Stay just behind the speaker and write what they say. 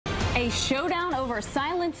A showdown over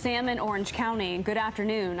silent Sam in Orange County. Good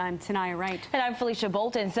afternoon. I'm Tanaya Wright. And I'm Felicia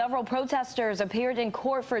Bolton. Several protesters appeared in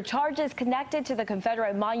court for charges connected to the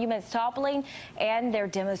Confederate monuments toppling and their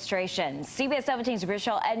demonstrations. CBS 17's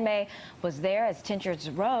Birchelle Edmay was there as tensions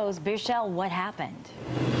rose. Birchelle, what happened?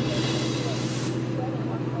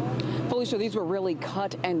 Felicia, these were really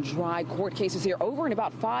cut and dry court cases here over in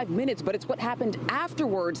about 5 minutes, but it's what happened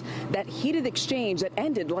afterwards, that heated exchange that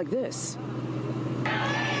ended like this.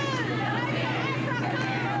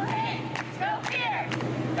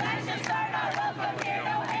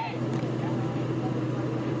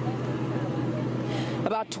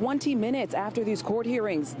 About 20 minutes after these court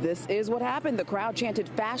hearings, this is what happened. The crowd chanted,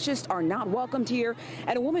 "Fascists are not welcomed here,"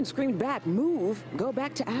 and a woman screamed back, "Move, go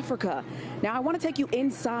back to Africa." Now, I want to take you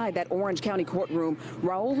inside that Orange County courtroom.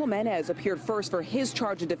 Raul Jimenez appeared first for his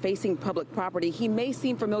charge of defacing public property. He may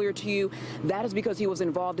seem familiar to you. That is because he was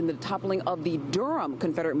involved in the toppling of the Durham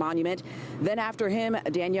Confederate monument. Then after him,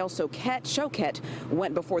 Danielle Choquette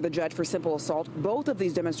went before the judge for simple assault. Both of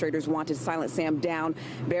these demonstrators wanted Silent Sam down.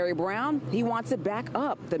 Barry Brown, he wants it back up.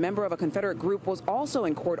 The member of a Confederate group was also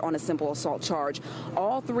in court on a simple assault charge.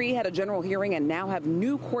 All three had a general hearing and now have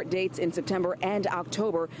new court dates in September and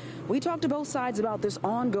October. We talked to both sides about this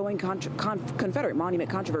ongoing Confederate monument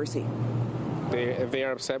controversy. If they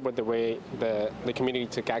are upset with the way the community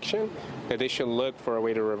took action, that they should look for a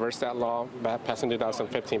way to reverse that law passed in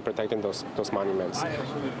 2015 protecting those monuments.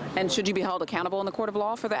 And should you be held accountable in the court of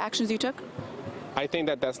law for the actions you took? I think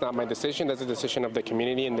that that's not my decision. That's a decision of the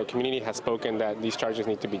community, and the community has spoken that these charges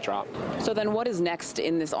need to be dropped. So then what is next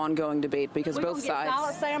in this ongoing debate? Because both sides... We're going to get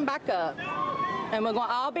Silent Sam back up, and we're going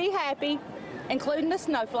to all be happy, including the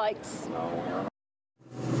snowflakes.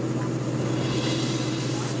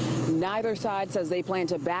 Neither side says they plan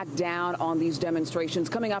to back down on these demonstrations.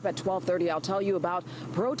 Coming up at 12:30, I'll tell you about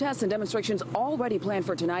protests and demonstrations already planned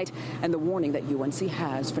for tonight and the warning that UNC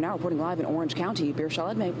has. For now, reporting live in Orange County,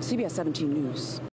 Birchelle Edmay, CBS 17 News.